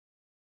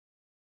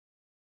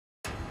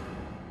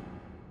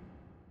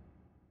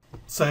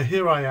So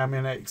here I am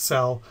in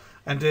Excel,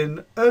 and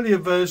in earlier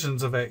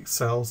versions of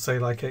Excel, say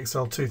like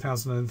Excel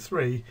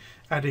 2003,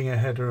 adding a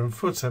header and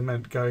footer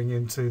meant going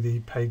into the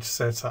page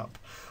setup.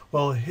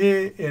 Well,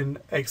 here in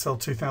Excel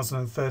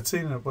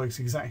 2013, it works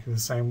exactly the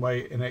same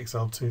way in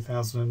Excel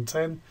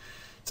 2010.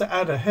 To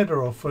add a header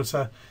or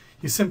footer,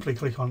 you simply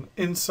click on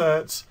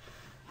Insert,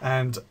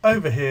 and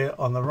over here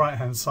on the right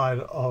hand side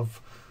of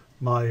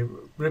my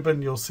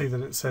ribbon, you'll see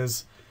that it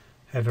says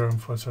header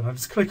and footer. And I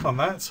just click on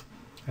that,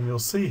 and you'll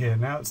see here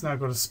now it's now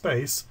got a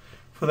space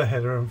for the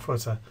header and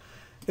footer.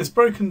 It's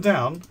broken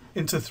down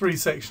into 3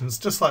 sections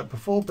just like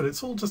before, but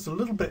it's all just a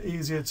little bit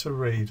easier to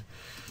read.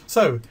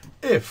 So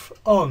if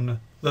on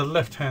the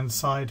left hand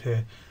side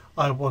here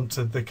I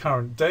wanted the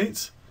current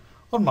date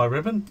on my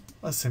ribbon,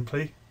 I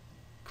simply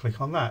click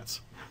on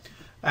that,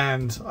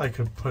 and I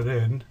could put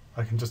in,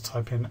 I can just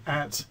type in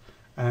at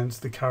and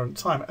the current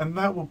time, and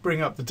that will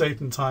bring up the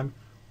date and time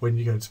when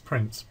you go to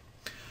print.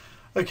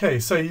 Okay,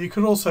 so you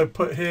could also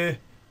put here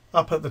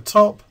up at the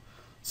top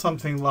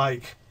something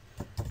like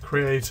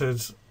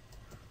created,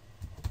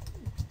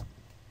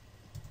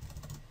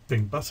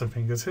 big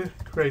butterfingers here,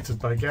 created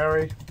by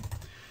Gary.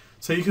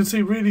 So you can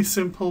see, really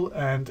simple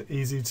and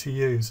easy to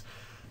use.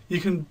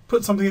 You can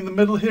put something in the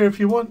middle here if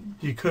you want.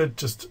 You could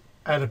just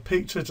add a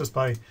picture just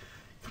by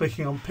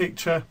clicking on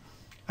picture,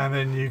 and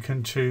then you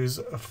can choose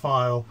a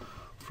file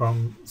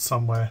from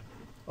somewhere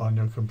on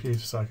your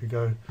computer. So I could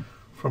go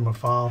from a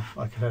file,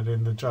 I could add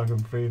in the Jargon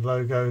Free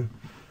logo,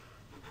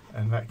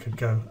 and that could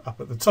go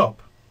up at the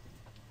top.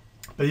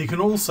 But you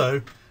can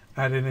also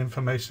add in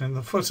information in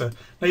the footer.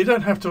 Now you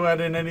don't have to add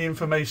in any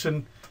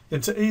information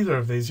into either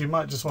of these, you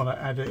might just want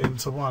to add it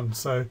into one.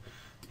 So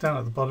down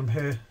at the bottom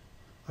here,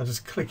 I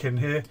just click in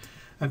here,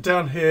 and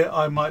down here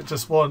I might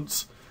just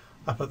want,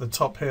 up at the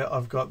top here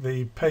I've got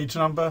the page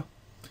number.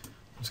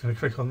 I'm just going to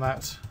click on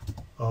that,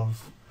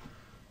 of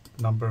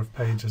number of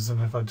pages,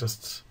 and if I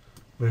just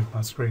move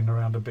my screen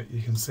around a bit,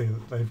 you can see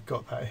that they've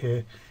got that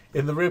here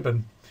in the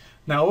ribbon.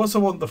 Now I also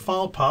want the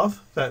file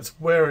path, that's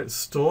where it's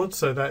stored,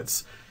 so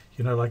that's,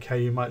 you know, like how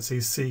you might see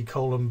C:\/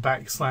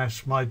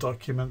 my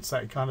documents,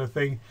 that kind of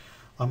thing.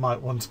 I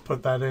might want to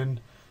put that in.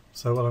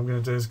 So what I'm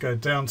going to do is go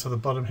down to the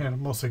bottom here, and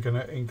I'm also going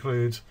to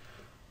include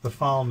the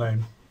file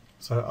name.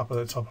 So up at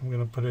the top I'm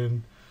going to put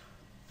in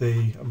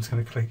the, I'm just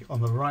going to click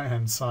on the right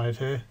hand side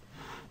here,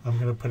 I'm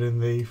going to put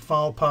in the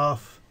file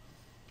path,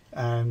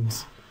 and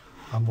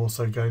I'm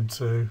also going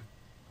to,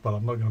 well,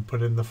 I'm not going to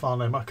put in the file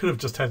name. I could have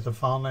just had the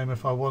file name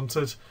if I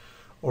wanted,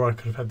 or I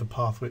could have had the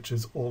path, which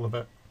is all of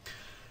it.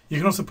 You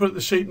can also put the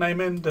sheet name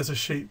in. There's a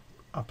sheet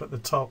up at the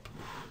top,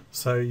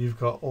 so you've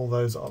got all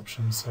those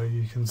options. So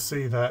you can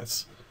see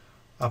that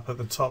up at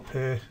the top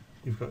here,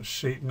 you've got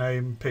sheet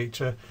name,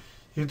 picture.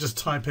 You can just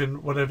type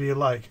in whatever you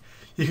like.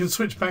 You can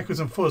switch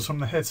backwards and forwards from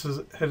the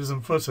headers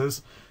and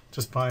footers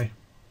just by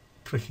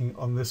clicking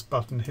on this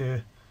button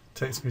here.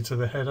 Takes me to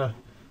the header.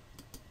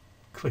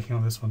 Clicking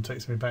on this one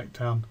takes me back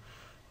down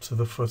to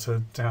the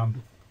footer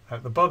down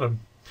at the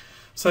bottom.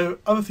 So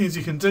other things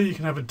you can do, you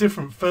can have a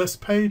different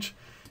first page.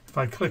 If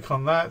I click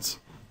on that,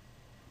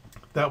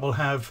 that will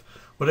have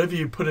whatever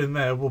you put in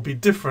there will be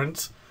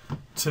different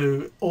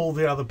to all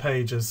the other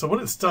pages. So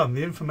what it's done,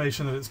 the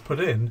information that it's put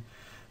in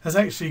has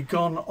actually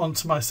gone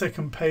onto my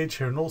second page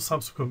here, and all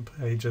subsequent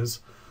pages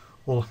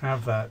will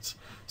have that.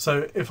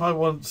 So if I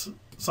want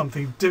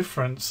something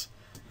different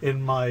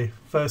in my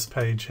first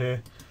page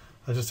here,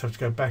 I just have to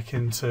go back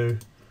into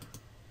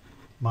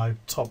my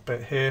top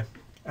bit here,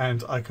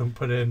 and I can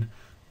put in,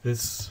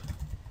 this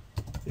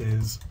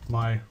is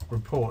my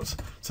report.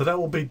 So that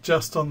will be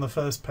just on the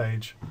first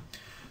page.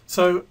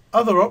 So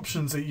other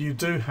options that you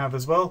do have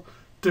as well,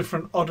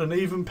 different odd and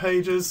even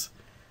pages.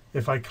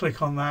 If I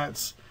click on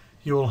that,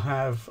 you'll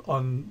have,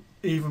 on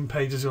even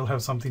pages you'll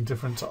have something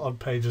different to odd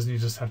pages, and you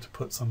just have to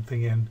put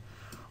something in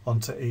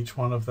onto each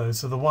one of those.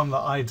 So the one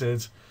that I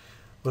did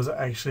was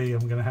actually,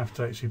 I'm going to have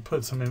to actually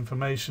put some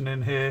information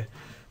in here,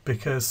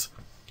 because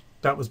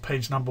that was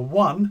page number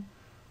 1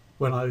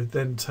 when I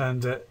then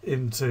turned it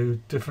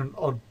into different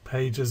odd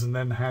pages and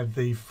then had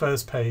the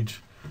first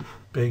page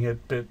being a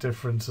bit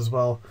different as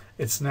well.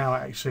 It's now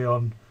actually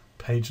on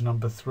page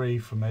number 3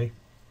 for me,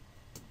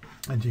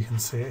 and you can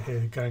see it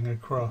here going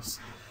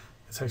across.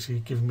 It's actually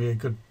giving me a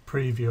good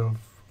preview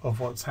of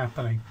what's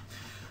happening.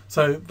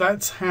 So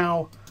that's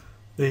how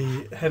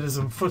the headers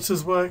and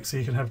footers work. So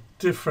you can have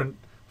different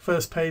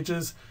first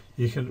pages,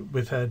 you can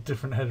with a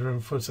different header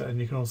and footer, and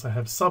you can also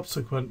have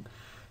subsequent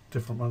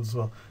different ones as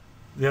well.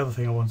 The other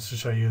thing I wanted to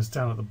show you is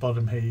down at the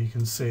bottom here, you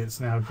can see it's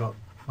now got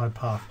my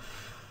path.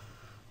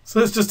 So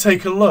let's just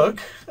take a look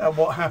at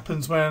what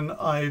happens when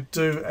I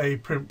do a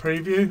print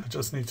preview. I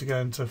just need to go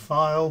into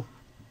File,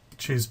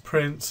 choose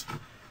Print,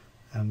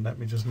 and let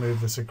me just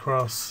move this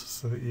across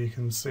so that you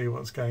can see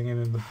what's going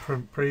in the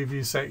print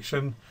preview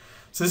section.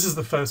 So this is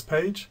the first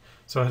page.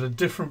 So I had a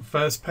different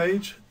first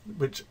page,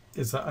 which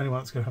is the only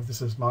one that's going to have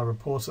this as my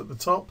report at the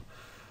top.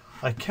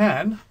 I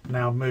can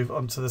now move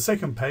on to the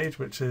second page,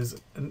 which is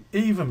an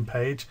even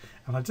page,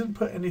 and I didn't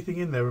put anything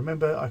in there.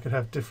 Remember, I could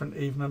have different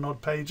even and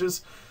odd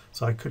pages,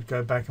 so I could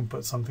go back and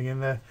put something in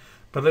there.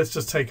 But let's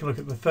just take a look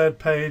at the third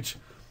page.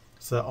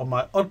 So on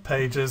my odd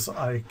pages,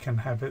 I can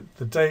have it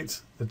the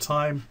date, the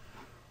time,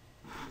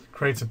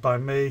 created by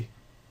me,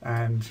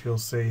 and you'll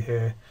see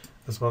here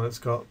as well it's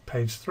got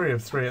page 3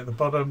 of 3 at the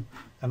bottom,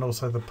 and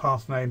also the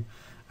path name,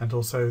 and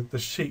also the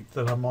sheet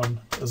that I'm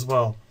on as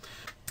well.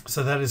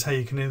 So that is how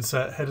you can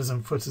insert headers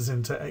and footers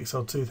into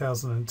Excel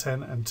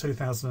 2010 and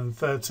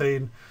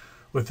 2013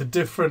 with a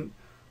different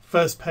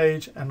first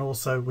page and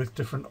also with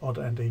different odd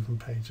and even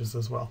pages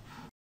as well.